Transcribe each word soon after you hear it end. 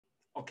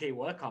Okay,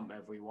 welcome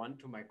everyone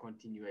to my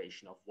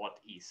continuation of what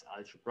is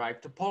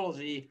algebraic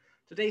topology.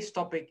 Today's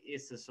topic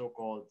is the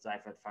so-called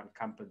Seifert-van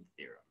Kampen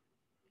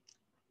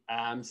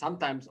theorem.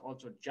 Sometimes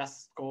also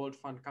just called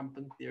Van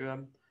Kampen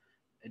theorem.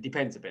 It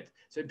depends a bit.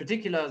 So in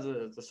particular,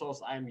 the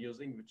source I'm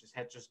using, which is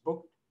Hatcher's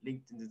book,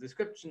 linked in the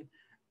description,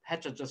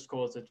 Hatcher just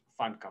calls it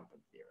Van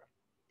Kampen theorem.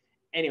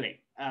 Anyway,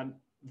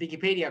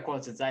 Wikipedia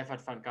calls it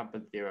Seifert-van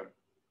Kampen theorem.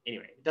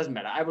 Anyway, it doesn't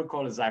matter. I would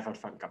call it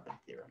Seifert-van Kampen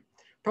theorem.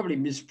 Probably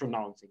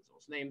mispronouncing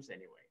those names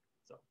anyway.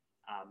 So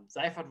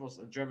Seifert was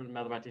a German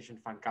mathematician.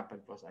 Van Kampen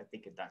was, I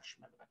think, a Dutch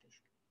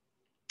mathematician.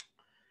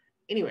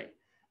 Anyway,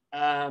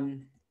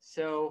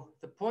 so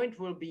the point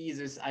will be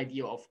this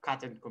idea of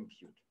cut and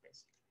compute,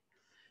 basically.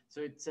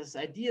 So it's this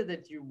idea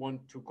that you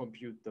want to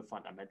compute the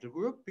fundamental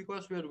group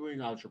because we are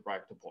doing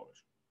algebraic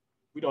topology.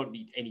 We don't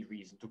need any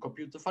reason to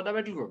compute the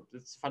fundamental group.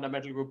 This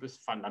fundamental group is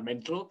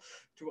fundamental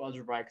to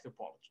algebraic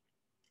topology.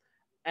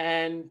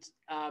 And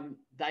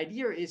the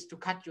idea is to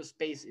cut your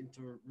space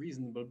into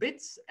reasonable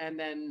bits and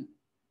then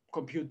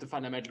compute the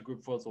fundamental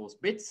group for those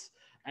bits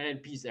and then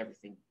piece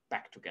everything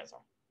back together.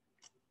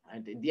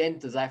 And in the end,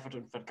 the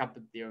Seifert-van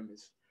Kampen theorem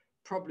is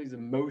probably the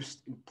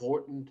most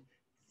important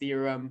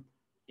theorem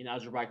in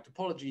algebraic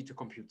topology to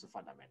compute the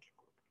fundamental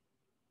group.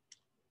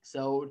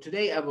 So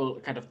today I will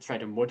kind of try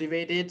to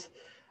motivate it,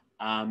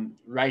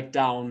 write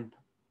down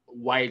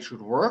why it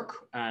should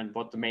work and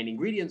what the main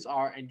ingredients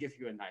are, and give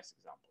you a nice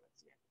example.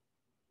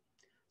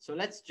 So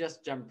let's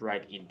just jump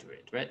right into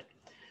it, right?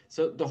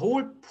 So the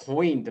whole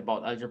point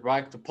about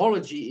algebraic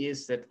topology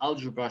is that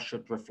algebra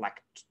should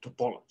reflect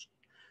topology.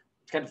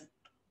 It's kind of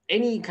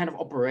any kind of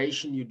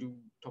operation you do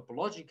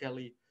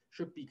topologically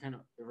should be kind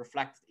of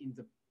reflected in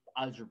the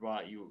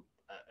algebra you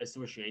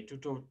associate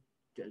to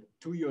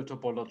your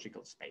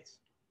topological space.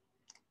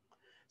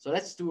 So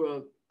let's do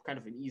a kind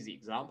of an easy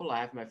example.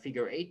 I have my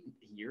figure 8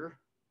 here,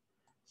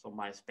 so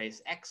my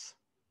space X.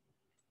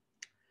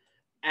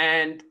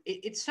 And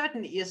it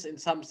certainly is in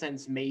some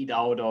sense made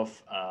out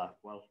of,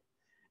 well,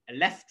 a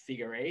left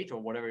figure 8 or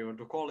whatever you want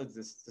to call it,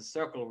 the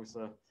circle with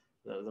the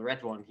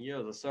red one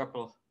here, the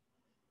circle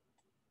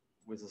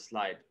with a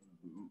slide,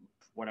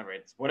 whatever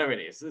it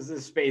is. This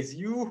is space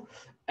U,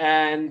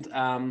 and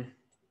on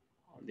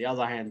the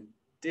other hand,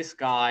 this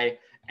guy,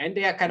 and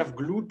they are kind of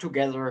glued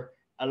together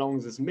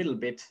along this middle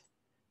bit,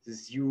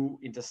 this U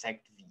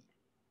intersect V.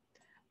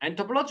 And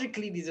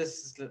topologically, this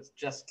is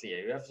just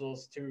clear. You have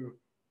those two,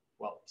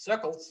 well,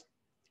 circles,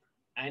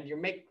 and you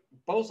make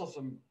both of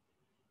them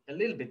a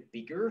little bit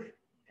bigger,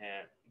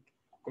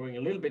 going a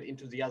little bit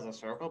into the other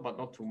circle, but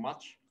not too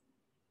much,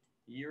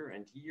 here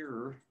and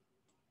here.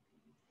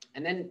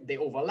 And then they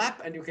overlap,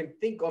 and you can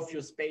think of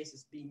your space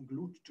as being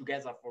glued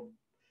together for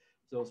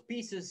those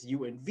pieces,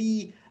 U and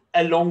V,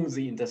 along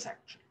the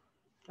intersection.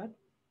 Right?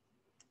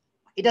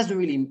 It doesn't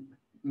really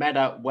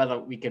matter whether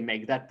we can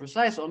make that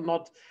precise or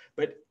not,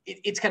 but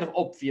it's kind of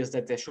obvious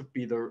that there should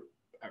be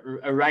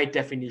a right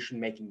definition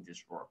making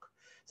this work,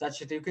 such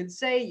that you can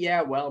say,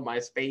 yeah, well, my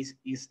space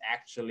is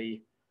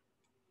actually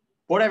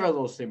whatever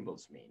those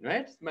symbols mean,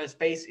 right? My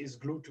space is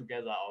glued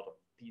together out of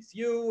a piece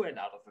U and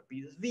out of a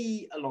piece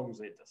V along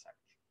the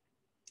intersection.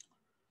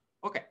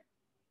 Okay,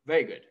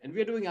 very good. And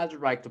we're doing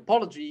algebraic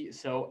topology,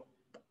 so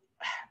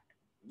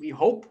we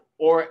hope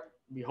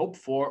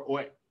for,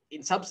 or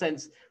in some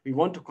sense, we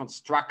want to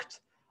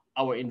construct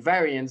our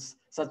invariants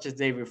such that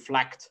they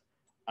reflect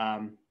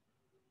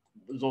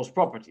those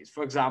properties.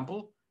 For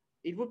example,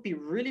 it would be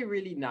really,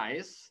 really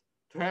nice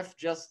to have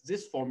just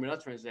this formula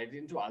translated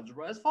into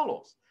algebra as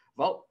follows.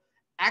 Well,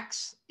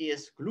 X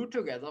is glued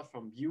together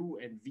from U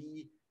and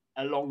V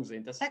along the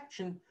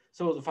intersection.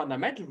 So the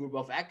fundamental group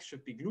of X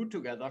should be glued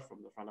together from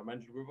the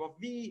fundamental group of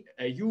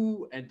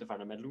U and the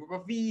fundamental group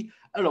of V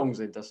along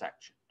the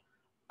intersection.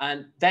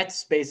 And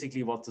that's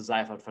basically what the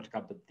Seifert-van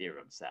Kampen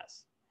theorem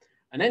says.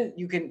 And then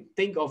you can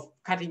think of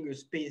cutting your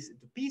space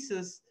into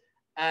pieces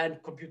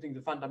and computing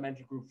the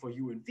fundamental group for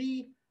U and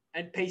V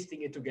and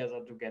pasting it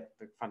together to get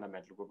the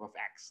fundamental group of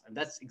X. And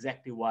that's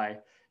exactly why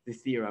the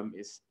theorem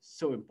is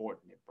so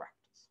important in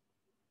practice.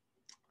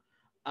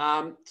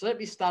 So let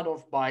me start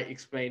off by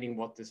explaining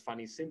what this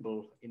funny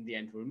symbol in the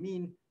end will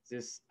mean,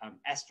 this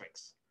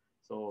asterisk.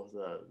 So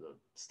the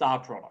star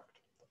product,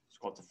 it's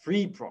called the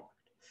free product.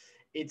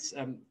 It's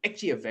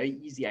actually a very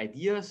easy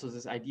idea. So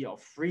this idea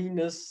of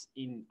freeness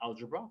in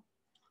algebra,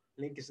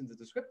 link is in the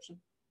description.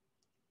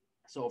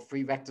 So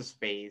free vector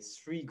space,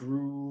 free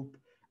group,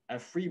 a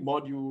free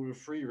module,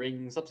 free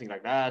ring, something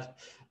like that,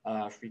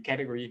 free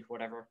category,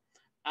 whatever.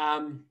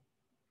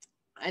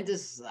 And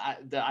this,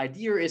 the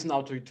idea is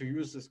now to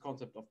use this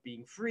concept of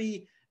being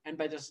free and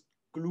by just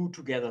glue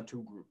together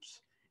two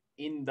groups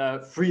in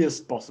the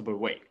freest possible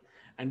way.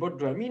 And what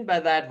do I mean by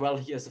that? Well,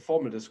 here's a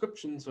formal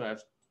description. So I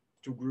have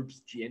two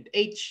groups, G and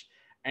H,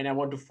 and I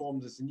want to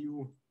form this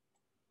new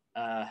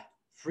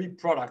free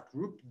product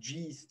group,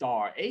 G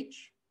star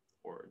H,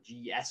 or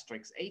G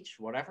asterisk H,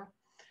 whatever.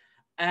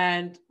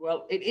 And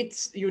well,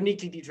 it's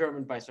uniquely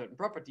determined by certain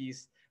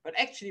properties, but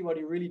actually what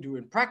you really do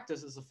in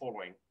practice is the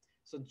following.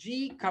 So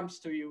G comes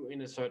to you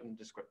in a certain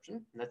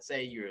description. Let's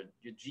say your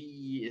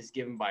G is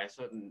given by a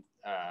certain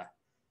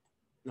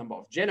number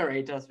of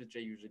generators, which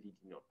are usually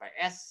denoted by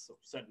S. So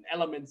certain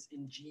elements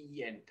in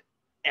G, and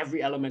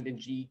every element in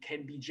G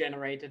can be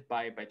generated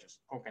by just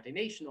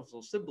concatenation of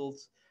those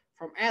symbols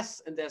from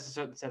S, and there's a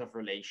certain set of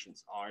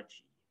relations, RG.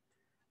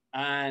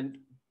 And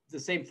the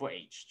same for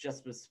H,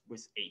 just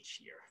with H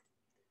here.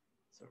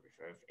 So if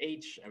I have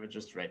H, I would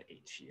just write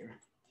H here.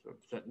 So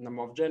certain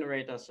number of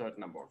generators, certain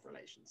number of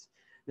relations.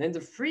 Then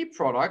the free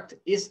product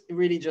is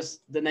really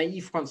just the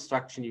naive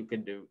construction you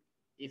can do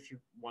if you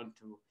want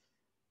to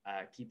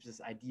keep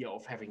this idea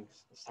of having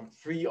some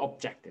free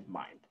object in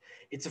mind.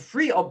 It's a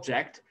free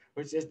object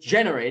which is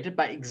generated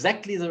by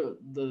exactly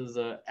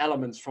the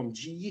elements from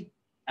G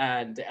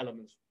and the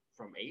elements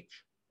from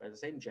H by the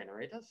same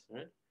generators,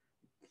 right?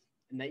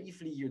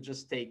 Naively, you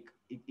just take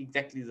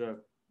exactly the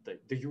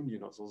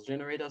union of those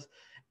generators,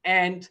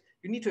 and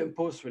you need to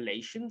impose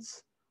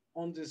relations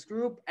on this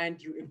group,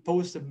 and you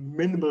impose the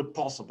minimal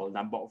possible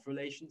number of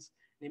relations,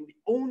 namely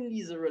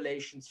only the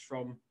relations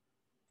from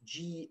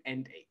G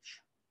and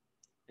H,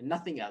 and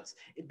nothing else.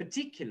 In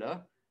particular,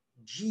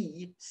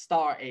 G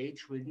star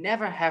H will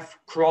never have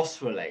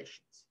cross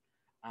relations.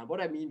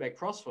 What I mean by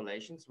cross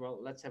relations, well,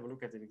 let's have a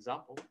look at an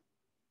example.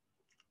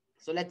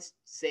 So let's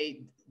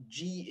say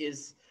G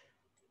is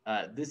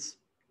this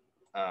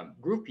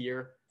group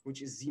here,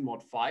 which is Z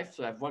mod 5.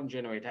 So I have one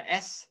generator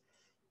S,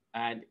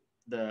 and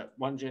the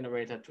one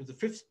generator to the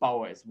 5th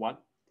power is 1.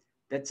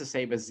 That's the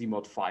same as Z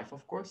mod 5,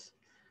 of course.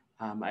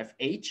 I have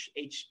H.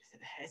 H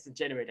has a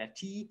generator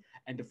T,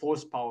 and the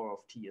 4th power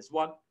of T is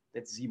 1.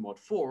 That's Z mod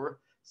 4.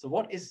 So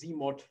what is Z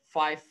mod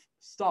 5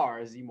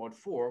 star Z mod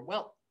 4?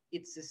 Well,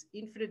 it's this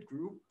infinite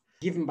group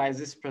given by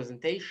this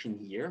presentation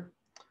here.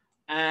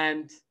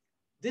 And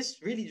this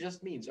really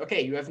just means,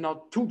 okay, you have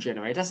now two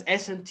generators,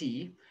 S and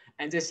T,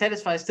 and they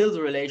satisfy still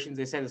the relations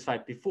they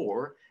satisfied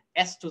before.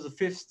 S to the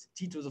 5th,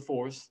 T to the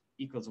 4th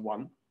equals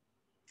 1.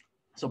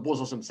 So both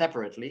of them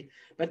separately,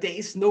 but there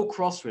is no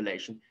cross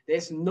relation.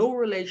 There's no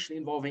relation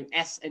involving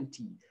S and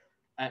T,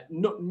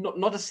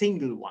 not a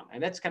single one.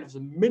 And that's kind of the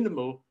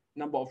minimal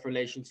number of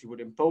relations you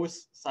would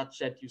impose, such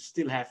that you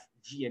still have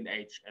G and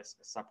H as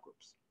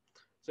subgroups.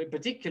 So in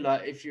particular,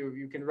 if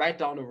you can write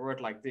down a word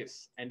like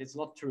this, and it's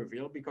not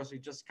trivial because you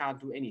just can't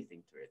do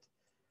anything to it,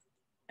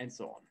 and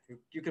so on.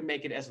 You can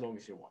make it as long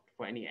as you want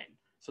for any n.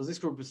 So this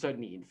group is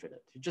certainly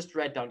infinite. You just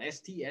write down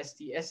ST,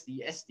 ST,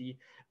 ST, ST,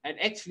 and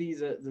actually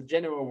the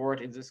general word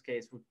in this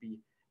case would be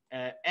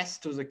S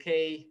to the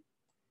K,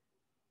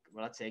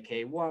 well, let's say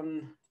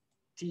K1,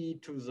 T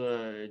to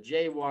the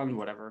J1,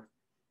 whatever,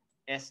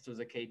 S to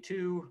the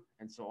K2,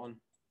 and so on.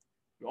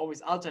 You're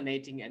always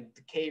alternating, and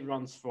the K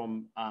runs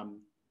from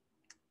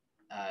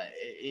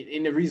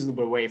in a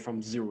reasonable way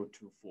from 0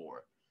 to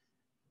 4.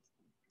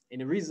 In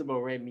a reasonable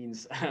way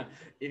means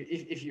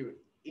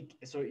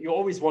so you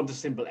always want the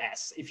symbol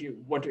S. If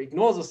you want to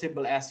ignore the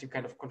symbol S, you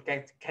kind of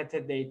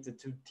concatenate the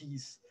two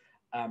T's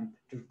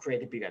to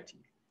create a bigger T.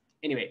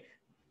 Anyway,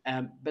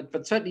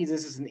 but certainly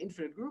this is an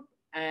infinite group,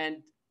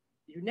 and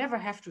you never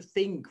have to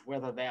think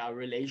whether there are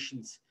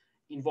relations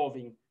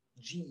involving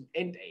G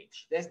and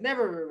H. There's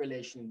never a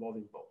relation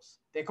involving both.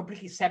 They're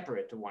completely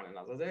separate to one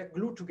another. They're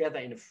glued together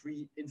in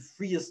the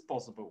freest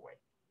possible way.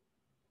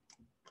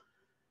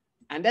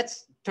 And that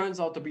turns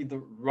out to be the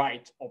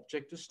right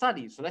object to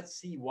study. So let's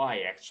see why,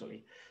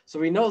 actually. So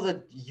we know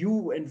that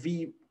U and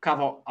V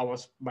cover our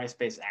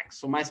MySpace X.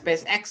 So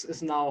MySpace X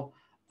is now,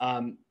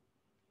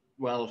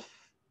 well,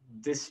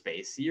 this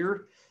space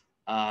here.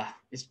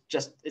 It's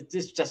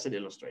just an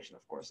illustration,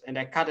 of course. And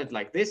I cut it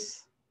like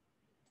this.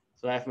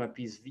 So I have my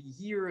piece V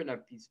here, and I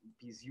have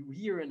piece U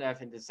here, and I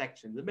have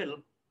intersection in the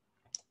middle.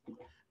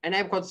 And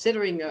I'm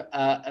considering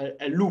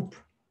a loop,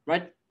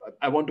 right?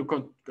 I want to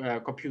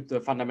compute the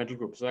fundamental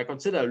group. So I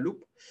consider a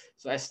loop.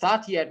 So I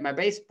start here at my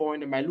base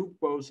point, and my loop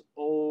goes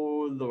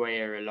all the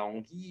way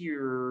along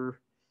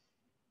here,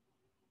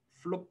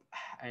 flip,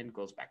 and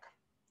goes back.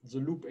 The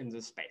loop in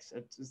this space.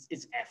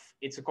 It's F.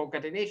 It's a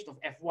concatenation of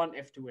F1,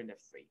 F2, and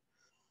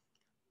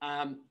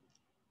F3.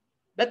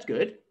 That's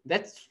good.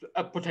 That's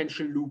a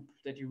potential loop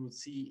that you would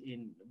see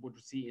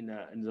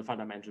in the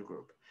fundamental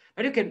group.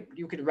 But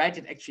you can write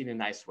it actually in a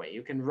nice way.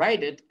 You can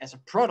write it as a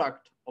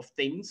product of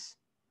things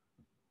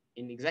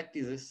in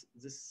exactly this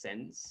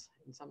sense,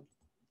 in some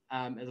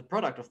as a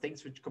product of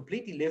things which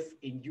completely live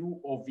in U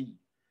or V.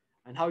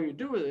 And how you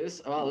do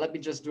this? Well, let me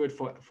just do it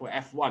for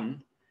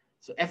F1.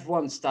 So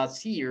F1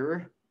 starts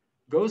here,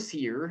 goes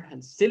here,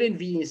 and still in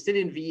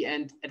V,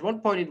 and at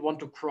one point it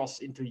wants to cross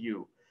into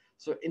U.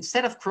 So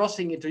instead of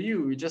crossing into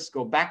U, you just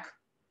go back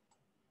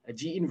a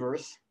G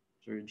inverse.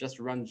 So you just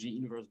run G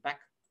inverse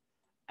back.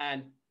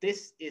 And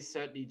this is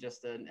certainly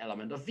just an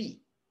element of V.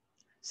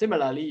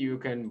 Similarly, you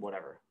can,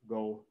 whatever,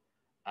 go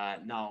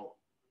now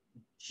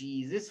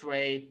G this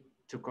way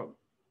to come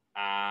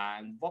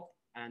and Vop,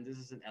 and this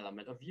is an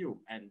element of U.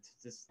 And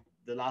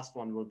the last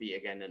one will be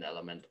again an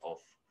element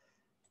of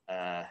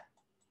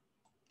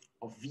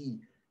V,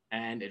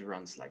 and it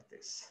runs like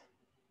this.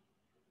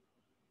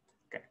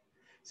 Okay.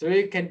 So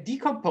you can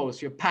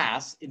decompose your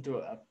paths into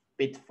a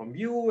bit from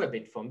U, a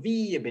bit from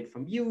V, a bit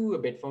from U, a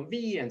bit from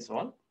V, and so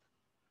on.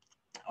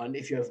 And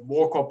if you have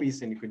more copies,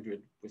 then you can do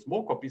it with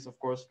more copies, of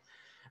course.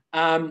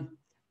 And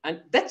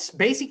that's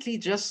basically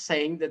just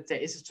saying that there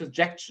is a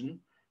surjection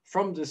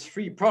from this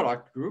free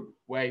product group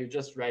where you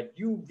just write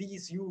U,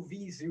 V's, U,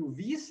 V's, U,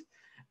 V's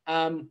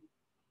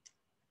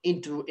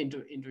into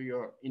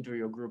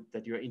your group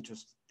that you're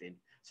interested in.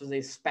 So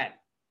they span.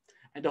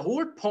 And the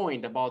whole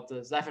point about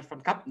the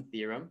Seifert-van Kampen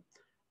theorem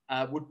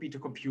would be to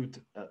compute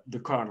the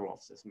kernel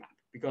of this map.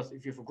 Because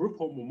if you have a group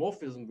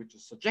homomorphism, which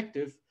is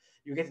surjective,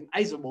 you get an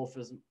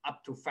isomorphism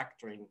up to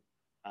factoring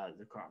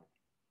the kernel.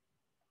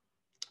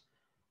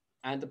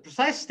 And the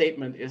precise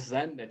statement is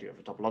then that you have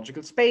a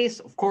topological space,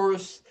 of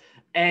course,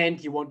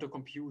 and you want to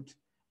compute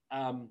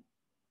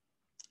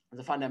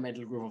the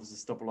fundamental group of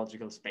this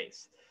topological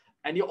space.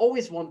 And you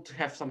always want to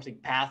have something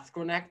path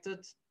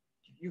connected.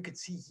 You could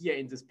see here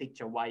in this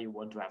picture why you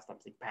want to have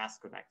something path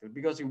connected,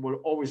 because you will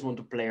always want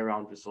to play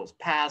around with those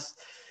paths,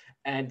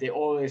 and they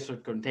always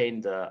should contain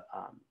the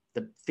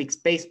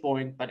fixed base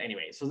point. But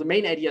anyway, so the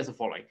main idea is the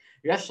following.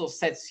 You have those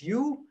sets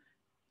U,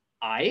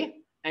 I,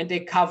 and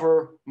they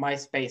cover my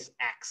space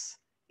X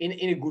in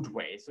a good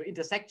way. So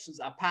intersections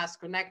are path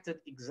connected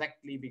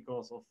exactly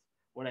because of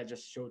what I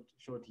just showed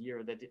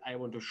here, that I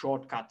want to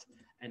shortcut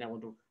and I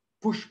want to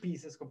push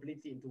pieces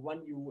completely into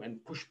one U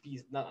and push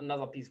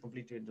another piece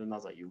completely into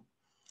another U.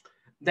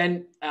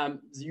 Then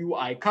the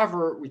UI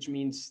cover, which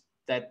means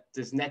that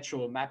this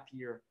natural map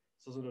here,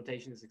 so the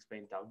notation is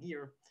explained down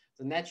here,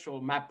 the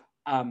natural map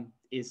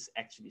is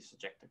actually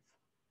surjective.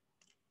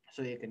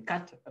 So you can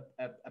cut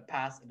a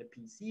path and a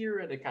piece here,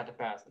 and a cut a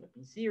path and a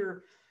piece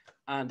here,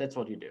 and that's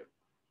what you do.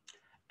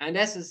 And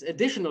there's this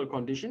additional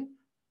condition,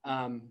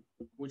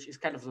 which is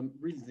kind of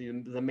really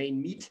the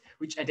main meat,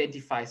 which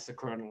identifies the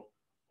kernel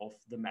of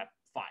the map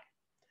phi.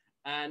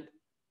 And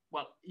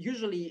well,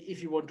 usually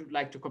if you want to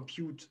like to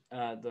compute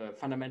the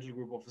fundamental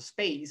group of a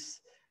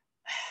space,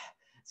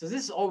 so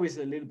this is always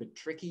a little bit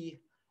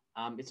tricky.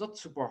 It's not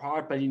super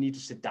hard, but you need to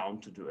sit down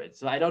to do it.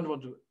 So I don't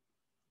want to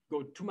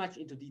go too much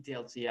into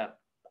details here.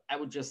 I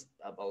would just,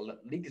 I'll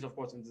link it of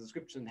course in the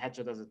description.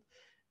 Hatcher does it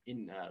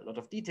in a lot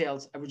of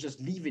details. I would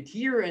just leave it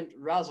here and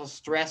rather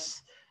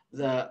stress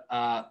the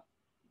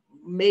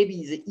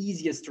maybe the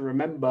easiest to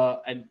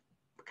remember and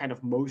kind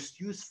of most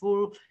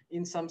useful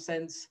in some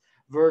sense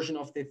version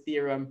of the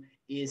theorem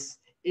is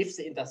if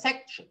the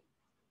intersection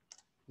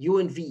U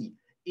and V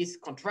is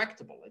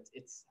contractible,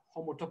 it's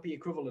homotopy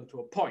equivalent to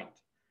a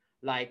point,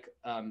 like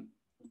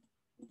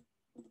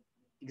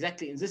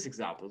exactly in this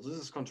example. This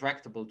is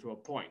contractible to a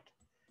point.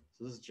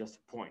 So this is just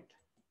a point,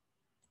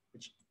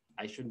 which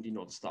I shouldn't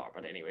denote star,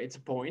 but anyway, it's a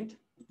point.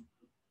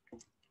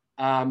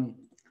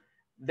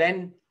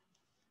 Then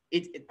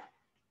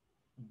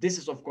this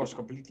is of course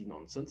completely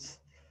nonsense.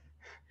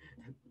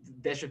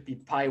 There should be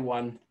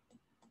pi1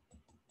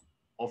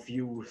 of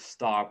U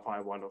star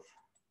pi1 of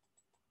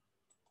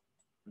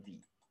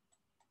V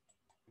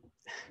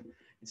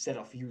instead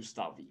of U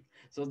star V.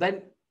 So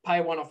then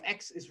pi1 of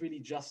X is really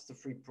just the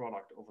free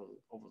product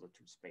over the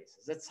two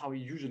spaces. That's how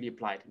you usually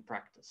apply it in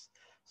practice.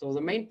 So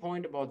the main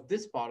point about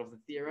this part of the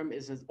theorem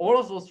is that all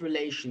of those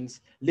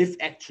relations live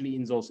actually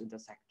in those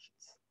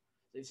intersections.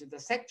 So if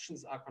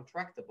intersections are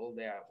contractible,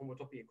 they are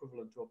homotopy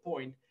equivalent to a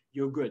point,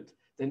 you're good.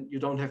 Then you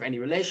don't have any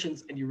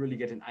relations and you really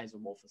get an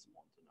isomorphism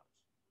on the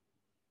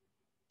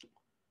nose.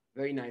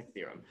 Very nice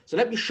theorem. So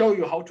let me show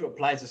you how to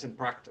apply this in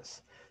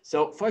practice.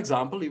 So for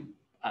example,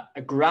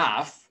 a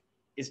graph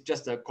is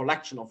just a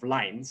collection of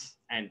lines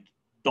and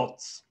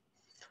dots.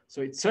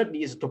 So it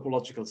certainly is a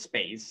topological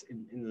space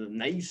in the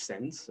naive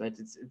sense, right?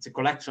 It's a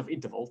collection of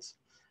intervals.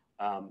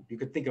 You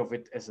could think of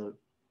it as a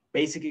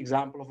basic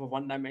example of a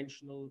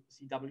one-dimensional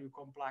CW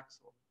complex.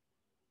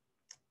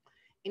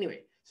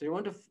 Anyway, so you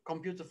want to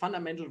compute the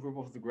fundamental group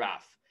of the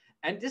graph.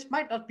 And this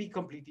might not be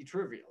completely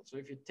trivial. So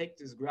if you take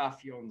this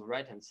graph here on the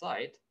right-hand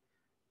side,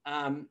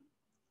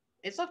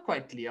 it's not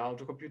quite clear how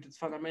to compute its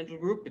fundamental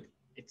group.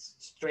 It's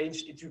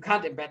strange. You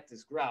can't embed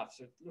this graph,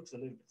 so it looks a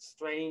little bit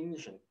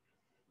strange. And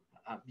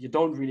you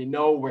don't really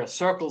know where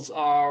circles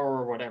are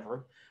or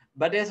whatever.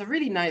 But there's a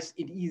really nice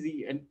and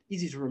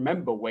easy to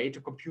remember way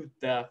to compute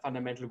the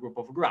fundamental group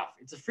of a graph.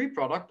 It's a free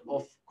product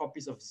of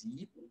copies of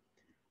Z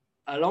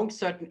along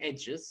certain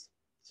edges.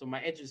 So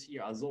my edges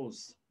here are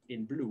those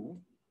in blue.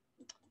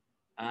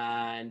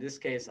 In this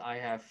case, I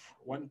have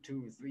 1,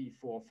 2, 3,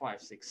 4,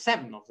 5, 6,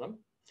 7 of them.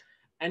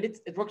 And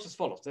it works as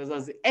follows.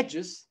 There's the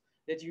edges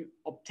that you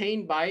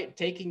obtain by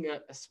taking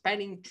a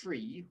spanning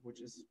tree,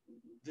 which is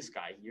this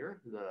guy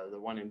here, the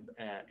one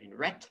in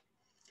red,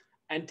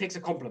 and takes a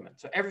complement.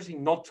 So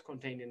everything not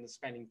contained in the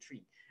spanning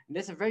tree. And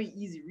there's a very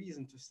easy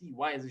reason to see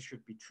why this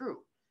should be true,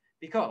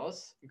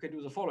 because you can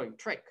do the following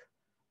trick.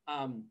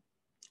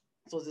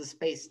 So the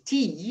space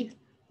T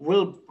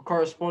will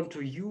correspond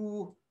to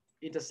U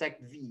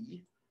intersect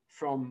V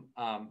from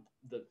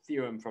the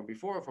theorem from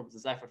before, from the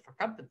Seifert-van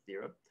Kampen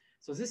theorem.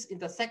 So this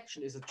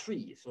intersection is a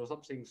tree, so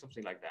something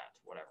like that,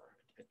 whatever,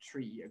 a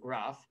tree, a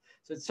graph.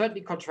 So it's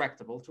certainly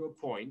contractible to a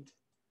point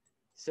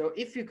So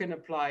if you can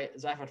apply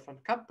Seifert-van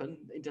Kampen,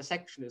 the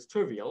intersection is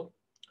trivial.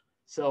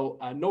 So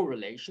no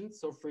relation,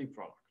 so free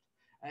product.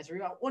 As we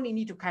only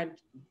need to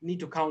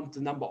count the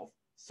number of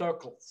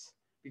circles,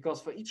 because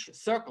for each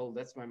circle,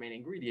 that's my main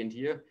ingredient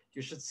here,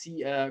 you should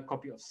see a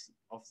copy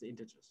of the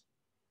integers.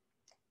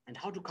 And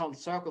how to count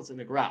circles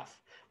in a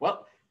graph?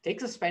 Well, take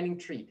the spanning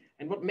tree.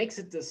 And what makes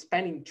it the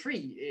spanning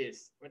tree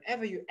is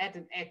whenever you add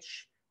an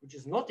edge which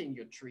is not in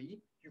your tree,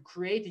 you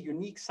create a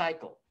unique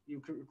cycle. You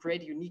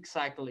create a unique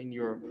cycle in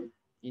your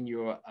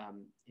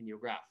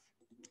graph.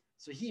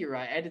 So here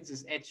I added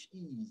this edge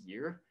E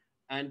here,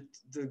 and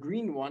the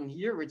green one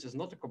here, which is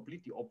not a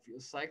completely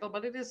obvious cycle,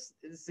 but it's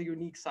a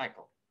unique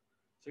cycle.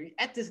 So you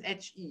add this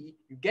edge E,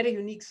 you get a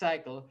unique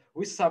cycle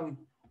with some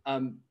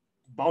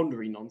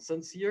boundary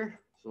nonsense here.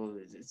 So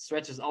it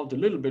stretches out a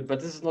little bit, but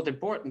this is not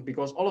important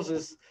because all of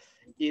this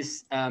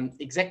is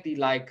exactly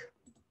like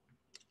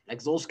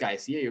those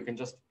guys here. You can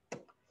just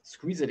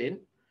squeeze it in.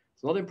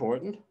 It's not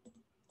important.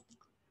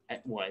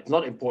 Well, it's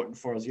not important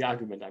for the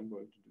argument I'm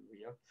going to do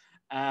here.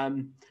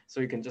 So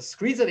you can just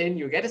squeeze it in,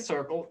 you get a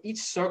circle.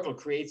 Each circle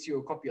creates you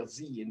a copy of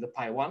Z in the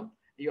pi 1.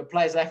 You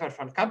apply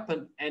Seifert-van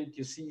Kampen, and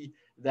you see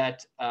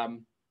that,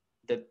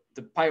 that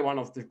the pi 1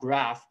 of the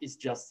graph is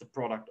just the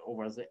product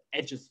over the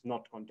edges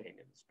not contained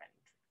in the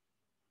spanning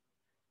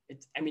tree.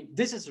 I mean,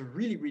 this is a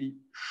really, really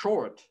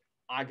short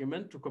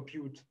argument to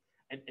compute,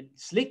 and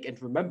slick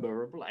and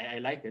rememberable, I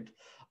like it,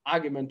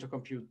 argument to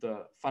compute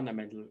the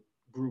fundamental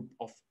group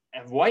of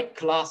a wide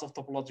class of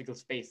topological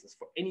spaces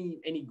for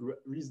any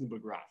reasonable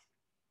graph.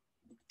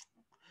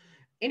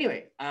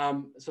 Anyway,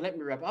 so let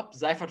me wrap up.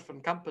 Seifert-van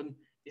Kampen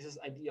is this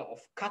idea of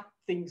cut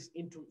things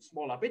into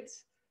smaller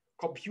bits,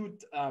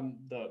 compute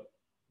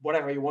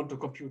whatever you want to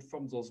compute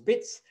from those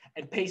bits,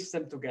 and paste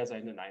them together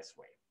in a nice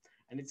way.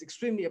 And it's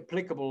extremely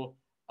applicable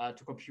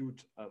to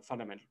compute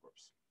fundamental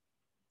groups.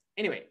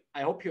 Anyway,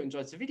 I hope you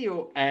enjoyed the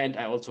video, and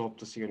I also hope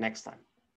to see you next time.